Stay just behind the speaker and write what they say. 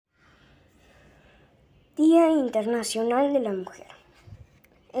Día Internacional de la Mujer.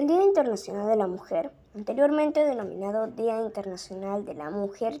 El Día Internacional de la Mujer, anteriormente denominado Día Internacional de la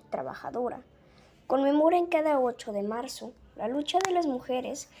Mujer Trabajadora, conmemora en cada 8 de marzo la lucha de las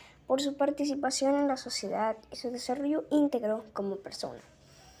mujeres por su participación en la sociedad y su desarrollo íntegro como persona,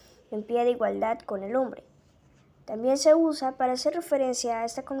 en pie de igualdad con el hombre. También se usa para hacer referencia a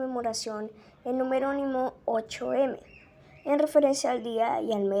esta conmemoración el numerónimo 8M, en referencia al día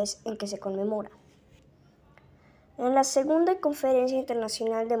y al mes en que se conmemora. En la segunda Conferencia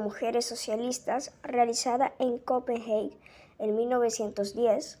Internacional de Mujeres Socialistas, realizada en Copenhague en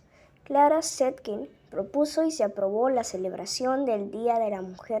 1910, Clara Zetkin propuso y se aprobó la celebración del Día de la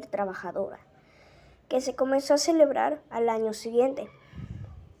Mujer Trabajadora, que se comenzó a celebrar al año siguiente.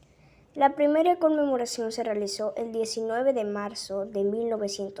 La primera conmemoración se realizó el 19 de marzo de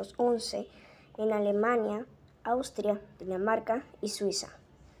 1911 en Alemania, Austria, Dinamarca y Suiza.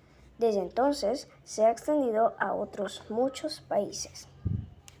 Desde entonces se ha extendido a otros muchos países.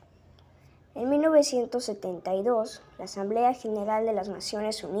 En 1972, la Asamblea General de las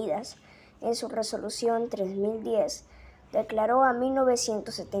Naciones Unidas, en su resolución 3010, declaró a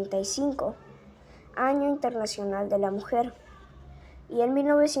 1975 Año Internacional de la Mujer, y en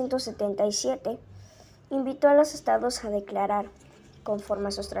 1977 invitó a los estados a declarar, conforme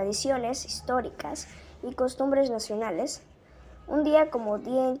a sus tradiciones históricas y costumbres nacionales, un día como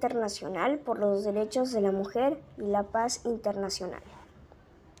Día Internacional por los Derechos de la Mujer y la Paz Internacional.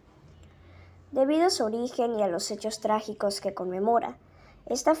 Debido a su origen y a los hechos trágicos que conmemora,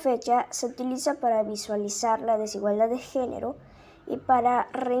 esta fecha se utiliza para visualizar la desigualdad de género y para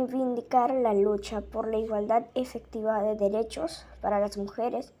reivindicar la lucha por la igualdad efectiva de derechos para las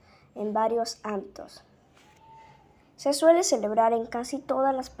mujeres en varios ámbitos. Se suele celebrar en casi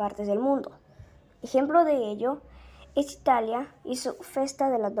todas las partes del mundo. Ejemplo de ello es Italia y su Festa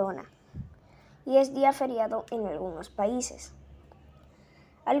della Donna, y es día feriado en algunos países.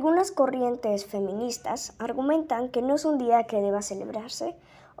 Algunas corrientes feministas argumentan que no es un día que deba celebrarse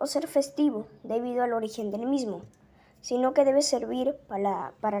o ser festivo debido al origen del mismo, sino que debe servir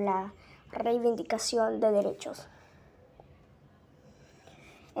para la reivindicación de derechos.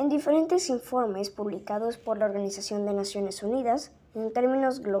 En diferentes informes publicados por la Organización de Naciones Unidas, en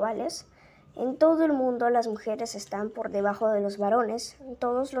términos globales, en todo el mundo las mujeres están por debajo de los varones en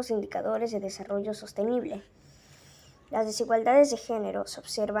todos los indicadores de desarrollo sostenible. Las desigualdades de género se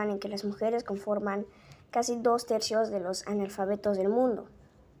observan en que las mujeres conforman casi 2/3 de los analfabetos del mundo.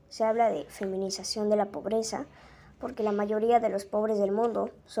 Se habla de feminización de la pobreza porque la mayoría de los pobres del mundo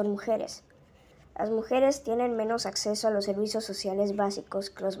son mujeres. Las mujeres tienen menos acceso a los servicios sociales básicos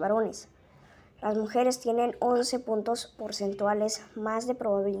que los varones. Las mujeres tienen 11 puntos porcentuales más de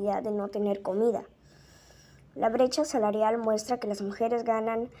probabilidad de no tener comida. La brecha salarial muestra que las mujeres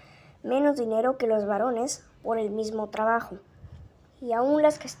ganan menos dinero que los varones por el mismo trabajo. Y aún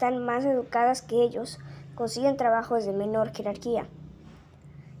las que están más educadas que ellos consiguen trabajos de menor jerarquía.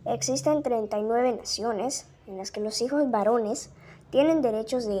 Existen 39 naciones en las que los hijos varones tienen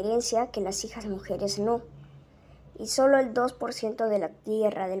derechos de herencia que las hijas mujeres no. Y solo el 2% de la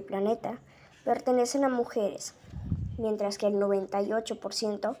tierra del planeta pertenecen a mujeres, mientras que el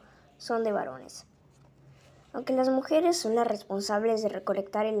 98% son de varones. Aunque las mujeres son las responsables de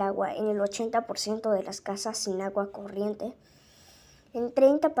recolectar el agua en el 80% de las casas sin agua corriente, en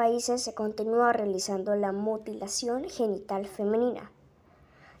 30 países se continúa realizando la mutilación genital femenina,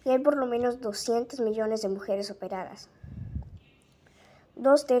 y hay por lo menos 200 millones de mujeres operadas.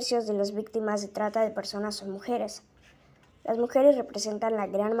 2/3 de las víctimas de trata de personas son mujeres. Las mujeres representan la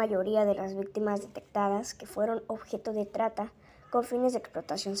gran mayoría de las víctimas detectadas que fueron objeto de trata con fines de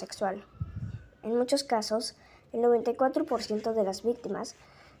explotación sexual. En muchos casos, el 94% de las víctimas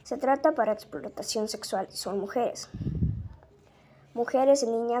se trata para explotación sexual y son mujeres. Mujeres y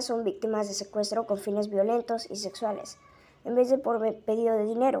niñas son víctimas de secuestro con fines violentos y sexuales, en vez de por pedido de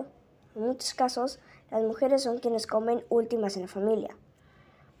dinero. En muchos casos, las mujeres son quienes comen últimas en la familia.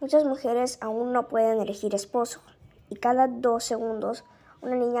 Muchas mujeres aún no pueden elegir esposo, y cada 2 segundos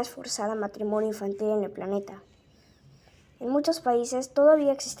una niña es forzada a matrimonio infantil en el planeta. En muchos países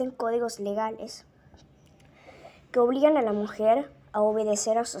todavía existen códigos legales que obligan a la mujer a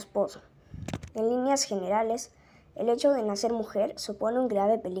obedecer a su esposo. En líneas generales, el hecho de nacer mujer supone un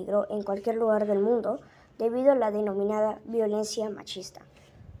grave peligro en cualquier lugar del mundo debido a la denominada violencia machista.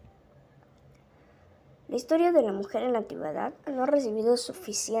 La historia de la mujer en la antigüedad no ha recibido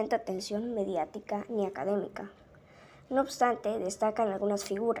suficiente atención mediática ni académica. No obstante, destacan algunas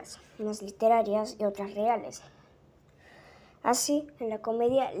figuras, unas literarias y otras reales. Así, en la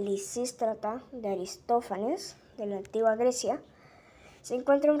comedia Lisístrata de Aristófanes, de la antigua Grecia, se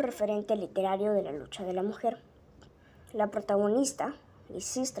encuentra un referente literario de la lucha de la mujer. La protagonista,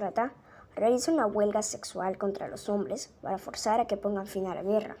 Lisístrata, realiza una huelga sexual contra los hombres para forzar a que pongan fin a la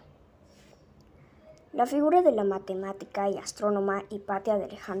guerra. La figura de la matemática y astrónoma Hipatia de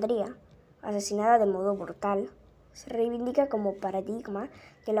Alejandría, asesinada de modo brutal, se reivindica como paradigma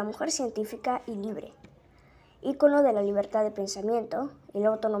de la mujer científica y libre, ícono de la libertad de pensamiento y la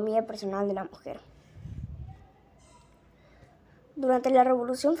autonomía personal de la mujer. Durante la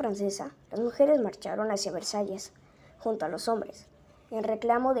Revolución Francesa, las mujeres marcharon hacia Versalles, junto a los hombres, en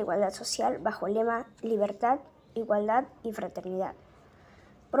reclamo de igualdad social bajo el lema Libertad, Igualdad y Fraternidad.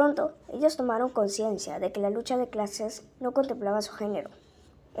 Pronto, ellas tomaron conciencia de que la lucha de clases no contemplaba su género,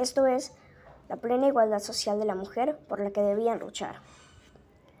 esto es, la plena igualdad social de la mujer por la que debían luchar.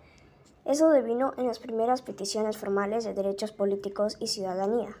 Eso devino en las primeras peticiones formales de derechos políticos y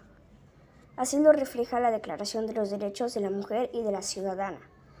ciudadanía. Así lo refleja la Declaración de los Derechos de la Mujer y de la Ciudadana,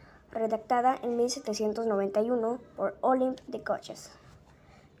 redactada en 1791 por Olympe de Gouges,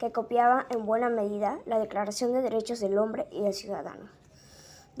 que copiaba en buena medida la Declaración de Derechos del Hombre y del Ciudadano,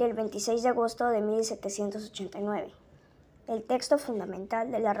 del 26 de agosto de 1789, el texto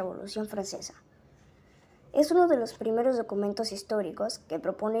fundamental de la Revolución Francesa. Es uno de los primeros documentos históricos que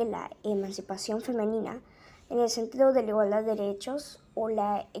propone la emancipación femenina en el sentido de la igualdad de derechos o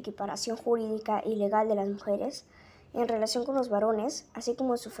la equiparación jurídica y legal de las mujeres en relación con los varones, así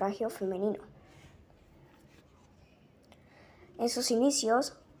como el sufragio femenino. En sus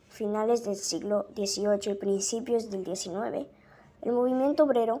inicios, finales del siglo XVIII y principios del XIX, el movimiento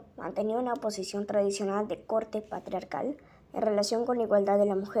obrero mantenía una posición tradicional de corte patriarcal en relación con la igualdad de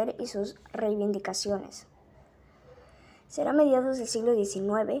la mujer y sus reivindicaciones. Será a mediados del siglo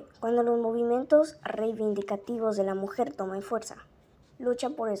XIX cuando los movimientos reivindicativos de la mujer toman fuerza. Lucha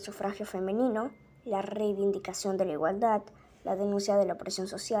por el sufragio femenino, la reivindicación de la igualdad, la denuncia de la opresión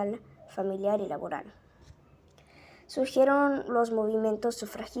social, familiar y laboral. Surgieron los movimientos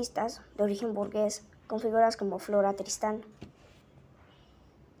sufragistas de origen burgués con figuras como Flora Tristán.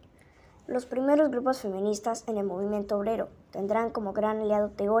 Los primeros grupos feministas en el movimiento obrero tendrán como gran aliado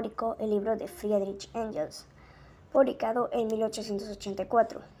teórico el libro de Friedrich Engels, publicado en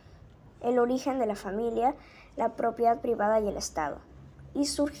 1884, El origen de la familia, la propiedad privada y el Estado, y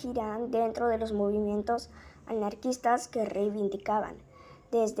surgirán dentro de los movimientos anarquistas que reivindicaban,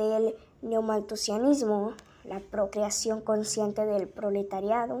 desde el neomalthusianismo, la procreación consciente del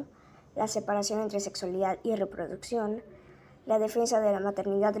proletariado, la separación entre sexualidad y reproducción, la defensa de la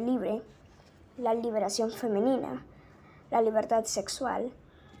maternidad libre, la liberación femenina, la libertad sexual,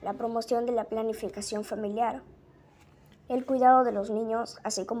 la promoción de la planificación familiar, el cuidado de los niños,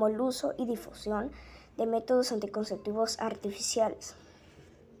 así como el uso y difusión de métodos anticonceptivos artificiales.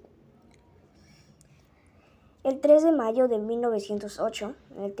 El 3 de mayo de 1908,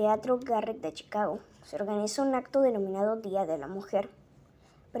 en el Teatro Garrick de Chicago, se organizó un acto denominado Día de la Mujer,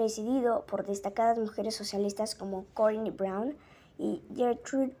 presidido por destacadas mujeres socialistas como Corinne Brown y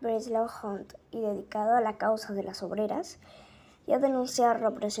Gertrude Breslau Hunt, y dedicado a la causa de las obreras y a denunciar la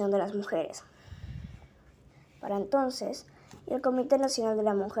opresión de las mujeres. Para entonces, el Comité Nacional de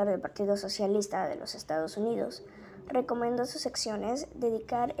la Mujer del Partido Socialista de los Estados Unidos recomendó a sus secciones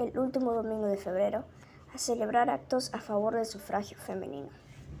dedicar el último domingo de febrero a celebrar actos a favor del sufragio femenino.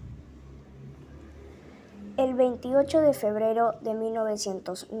 El 28 de febrero de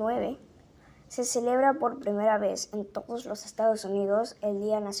 1909 se celebra por primera vez en todos los Estados Unidos el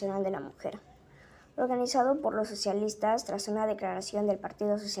Día Nacional de la Mujer, organizado por los socialistas tras una declaración del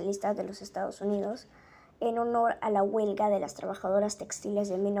Partido Socialista de los Estados Unidos en honor a la huelga de las trabajadoras textiles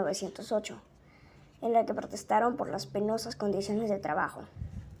de 1908, en la que protestaron por las penosas condiciones de trabajo.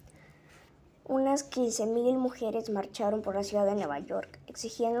 Unas 15,000 mujeres marcharon por la ciudad de Nueva York,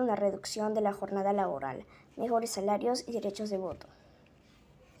 exigiendo una reducción de la jornada laboral, mejores salarios y derechos de voto.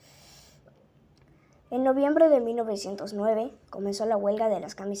 En noviembre de 1909 comenzó la huelga de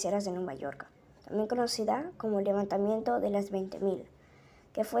las camiseras de Nueva York, también conocida como el levantamiento de las 20,000,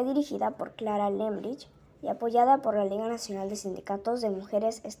 que fue dirigida por Clara Lembridge y apoyada por la Liga Nacional de Sindicatos de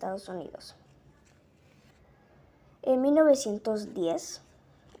Mujeres Estados Unidos. En 1910,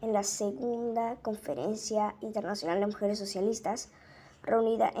 en la Segunda Conferencia Internacional de Mujeres Socialistas,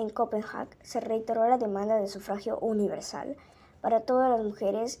 reunida en Copenhague, se reiteró la demanda de sufragio universal para todas las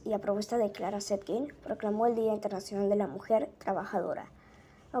mujeres y a propuesta de Clara Zetkin proclamó el Día Internacional de la Mujer Trabajadora,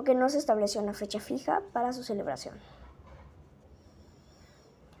 aunque no se estableció una fecha fija para su celebración.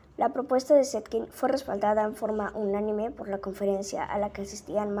 La propuesta de Zetkin fue respaldada en forma unánime por la conferencia, a la que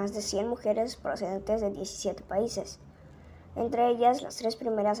asistían más de 100 mujeres procedentes de 17 países, entre ellas las 3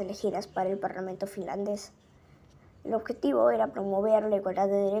 primeras elegidas para el Parlamento finlandés. El objetivo era promover la igualdad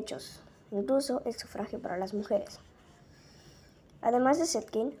de derechos, incluso el sufragio para las mujeres. Además de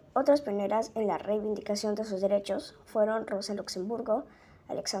Zetkin, otras pioneras en la reivindicación de sus derechos fueron Rosa Luxemburgo,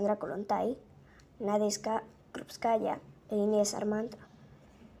 Alexandra Kollontai, Nadezhda Krupskaya e Inés Armand.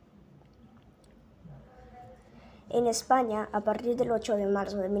 En España, a partir del 8 de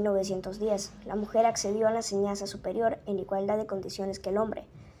marzo de 1910, la mujer accedió a la enseñanza superior en igualdad de condiciones que el hombre,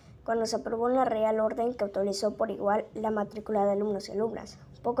 cuando se aprobó una Real Orden que autorizó por igual la matrícula de alumnos y alumnas,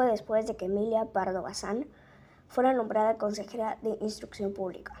 poco después de que Emilia Pardo Bazán fuera nombrada consejera de Instrucción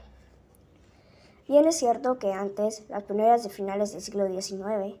Pública. Bien es cierto que antes, las pioneras de finales del siglo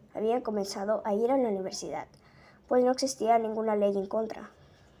XIX habían comenzado a ir a la universidad, pues no existía ninguna ley en contra.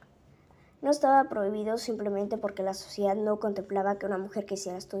 No estaba prohibido simplemente porque la sociedad no contemplaba que una mujer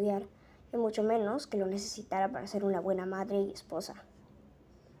quisiera estudiar, y mucho menos que lo necesitara para ser una buena madre y esposa.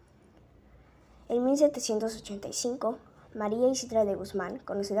 En 1785, María Isidra de Guzmán,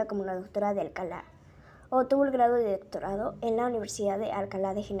 conocida como la doctora de Alcalá, obtuvo el grado de doctorado en la Universidad de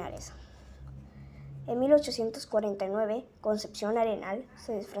Alcalá de Henares. En 1849, Concepción Arenal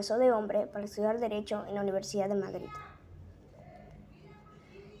se disfrazó de hombre para estudiar Derecho en la Universidad de Madrid.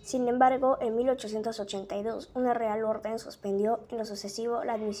 Sin embargo, en 1882, una Real Orden suspendió en lo sucesivo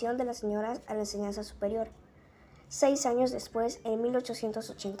la admisión de las señoras a la enseñanza superior. 6 años después, en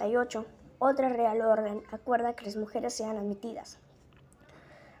 1888, otra Real Orden acuerda que las mujeres sean admitidas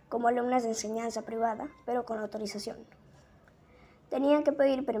como alumnas de enseñanza privada, pero con autorización. Tenían que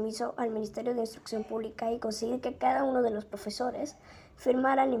pedir permiso al Ministerio de Instrucción Pública y conseguir que cada uno de los profesores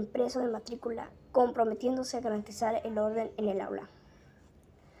firmara el impreso de matrícula, comprometiéndose a garantizar el orden en el aula.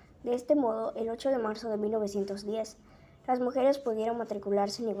 De este modo, el 8 de marzo de 1910, las mujeres pudieron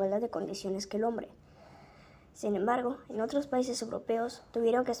matricularse en igualdad de condiciones que el hombre. Sin embargo, en otros países europeos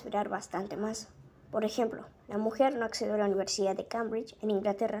tuvieron que esperar bastante más. Por ejemplo, la mujer no accedió a la Universidad de Cambridge, en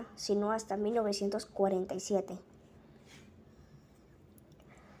Inglaterra, sino hasta 1947.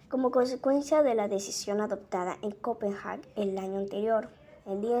 Como consecuencia de la decisión adoptada en Copenhague el año anterior,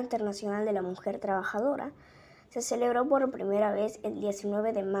 el Día Internacional de la Mujer Trabajadora se celebró por primera vez el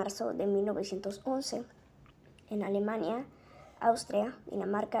 19 de marzo de 1911 en Alemania, Austria,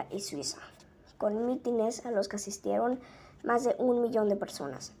 Dinamarca y Suiza, con mítines a los que asistieron más de 1 millón de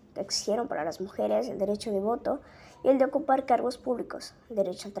personas, que exigieron para las mujeres el derecho de voto y el de ocupar cargos públicos, el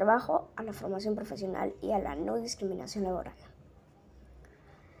derecho al trabajo, a la formación profesional y a la no discriminación laboral.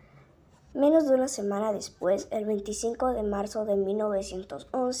 Menos de una semana después, el 25 de marzo de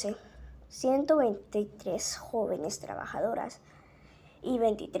 1911, 123 jóvenes trabajadoras y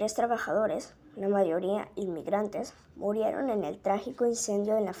 23 trabajadores, la mayoría inmigrantes, murieron en el trágico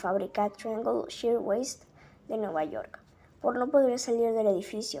incendio en la fábrica Triangle Shirtwaist de Nueva York, por no poder salir del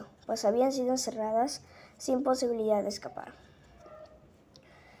edificio, pues habían sido encerradas sin posibilidad de escapar.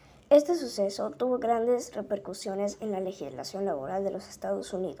 Este suceso tuvo grandes repercusiones en la legislación laboral de los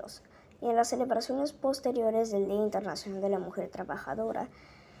Estados Unidos y en las celebraciones posteriores del Día Internacional de la Mujer Trabajadora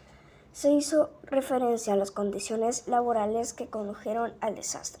se hizo referencia a las condiciones laborales que condujeron al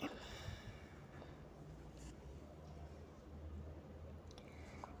desastre.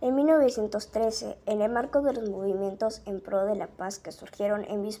 En 1913, en el marco de los movimientos en pro de la paz que surgieron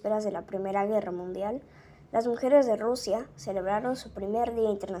en vísperas de la Primera Guerra Mundial, las mujeres de Rusia celebraron su primer Día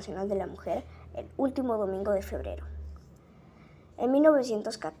Internacional de la Mujer el último domingo de febrero. En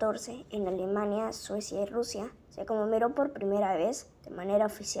 1914, en Alemania, Suecia y Rusia, se conmemoró por primera vez, de manera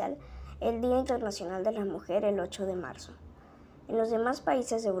oficial, el Día Internacional de la Mujer el 8 de marzo. En los demás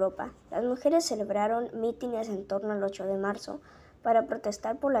países de Europa, las mujeres celebraron mítines en torno al 8 de marzo para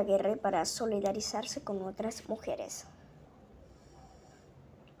protestar por la guerra y para solidarizarse con otras mujeres.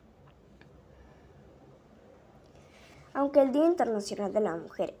 Aunque el Día Internacional de la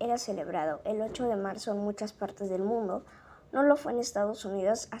Mujer era celebrado el 8 de marzo en muchas partes del mundo, no lo fue en Estados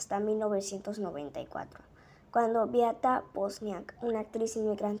Unidos hasta 1994, cuando Beata Wozniak, una actriz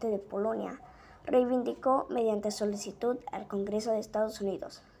inmigrante de Polonia, reivindicó mediante solicitud al Congreso de Estados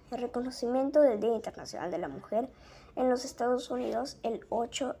Unidos el reconocimiento del Día Internacional de la Mujer en los Estados Unidos el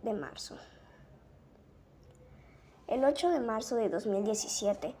 8 de marzo. El 8 de marzo de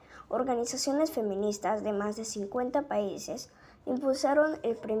 2017, organizaciones feministas de más de 50 países impulsaron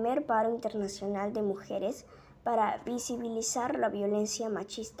el primer paro internacional de mujeres para visibilizar la violencia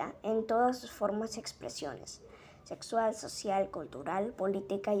machista en todas sus formas y expresiones, sexual, social, cultural,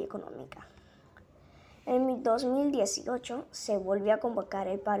 política y económica. En 2018 se volvió a convocar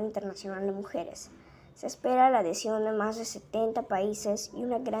el paro internacional de mujeres. Se espera la adhesión de más de 70 países y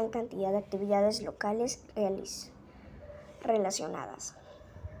una gran cantidad de actividades locales relacionadas.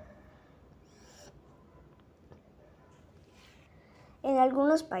 En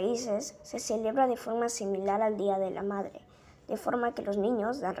algunos países se celebra de forma similar al Día de la Madre, de forma que los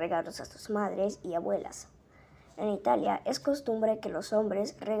niños dan regalos a sus madres y abuelas. En Italia es costumbre que los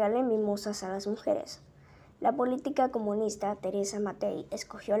hombres regalen mimosas a las mujeres. La política comunista Teresa Mattei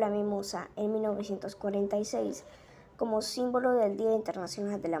escogió la mimosa en 1946 como símbolo del Día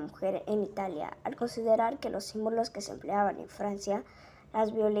Internacional de la Mujer en Italia, al considerar que los símbolos que se empleaban en Francia,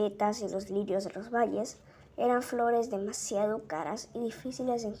 las violetas y los lirios de los valles, eran flores demasiado caras y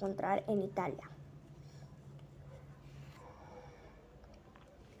difíciles de encontrar en Italia.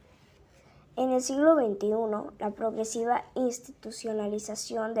 En el siglo XXI, la progresiva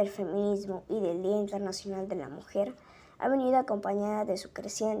institucionalización del feminismo y del Día Internacional de la Mujer ha venido acompañada de su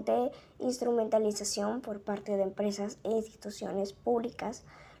creciente instrumentalización por parte de empresas e instituciones públicas,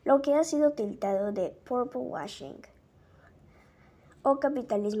 lo que ha sido tildado de purple washing o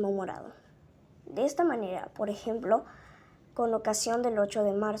capitalismo morado. De esta manera, por ejemplo, con ocasión del 8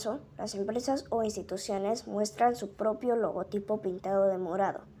 de marzo, las empresas o instituciones muestran su propio logotipo pintado de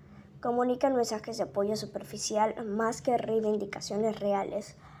morado, comunican mensajes de apoyo superficial más que reivindicaciones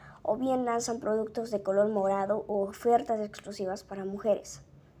reales, o bien lanzan productos de color morado u ofertas exclusivas para mujeres.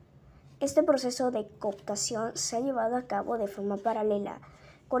 Este proceso de cooptación se ha llevado a cabo de forma paralela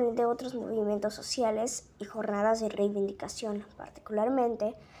con el de otros movimientos sociales y jornadas de reivindicación,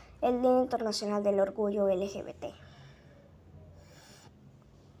 particularmente el Día Internacional del Orgullo LGBT.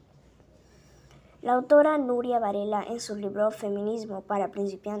 La autora Nuria Varela, en su libro Feminismo para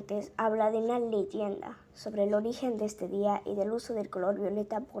principiantes, habla de una leyenda sobre el origen de este día y del uso del color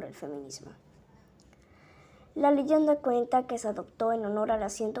violeta por el feminismo. La leyenda cuenta que se adoptó en honor a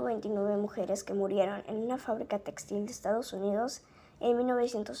las 129 mujeres que murieron en una fábrica textil de Estados Unidos en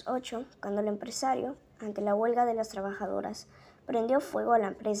 1908, cuando el empresario, ante la huelga de las trabajadoras, prendió fuego a la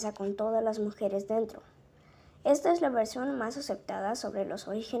empresa con todas las mujeres dentro. Esta es la versión más aceptada sobre los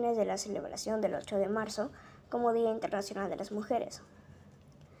orígenes de la celebración del 8 de marzo como Día Internacional de las Mujeres.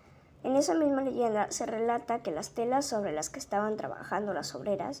 En esa misma leyenda se relata que las telas sobre las que estaban trabajando las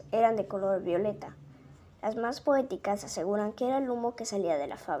obreras eran de color violeta. Las más poéticas aseguran que era el humo que salía de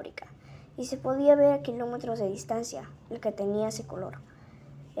la fábrica y se podía ver a kilómetros de distancia el que tenía ese color.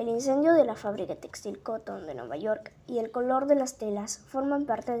 El incendio de la fábrica textil Cotton de Nueva York y el color de las telas forman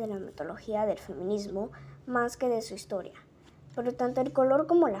parte de la mitología del feminismo más que de su historia, pero tanto el color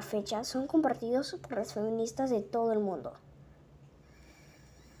como la fecha son compartidos por las feministas de todo el mundo.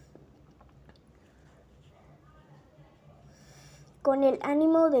 Con el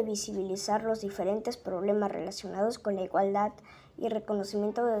ánimo de visibilizar los diferentes problemas relacionados con la igualdad y el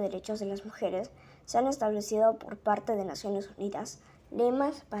reconocimiento de derechos de las mujeres, se han establecido por parte de Naciones Unidas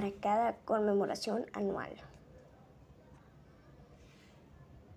lemas para cada conmemoración anual.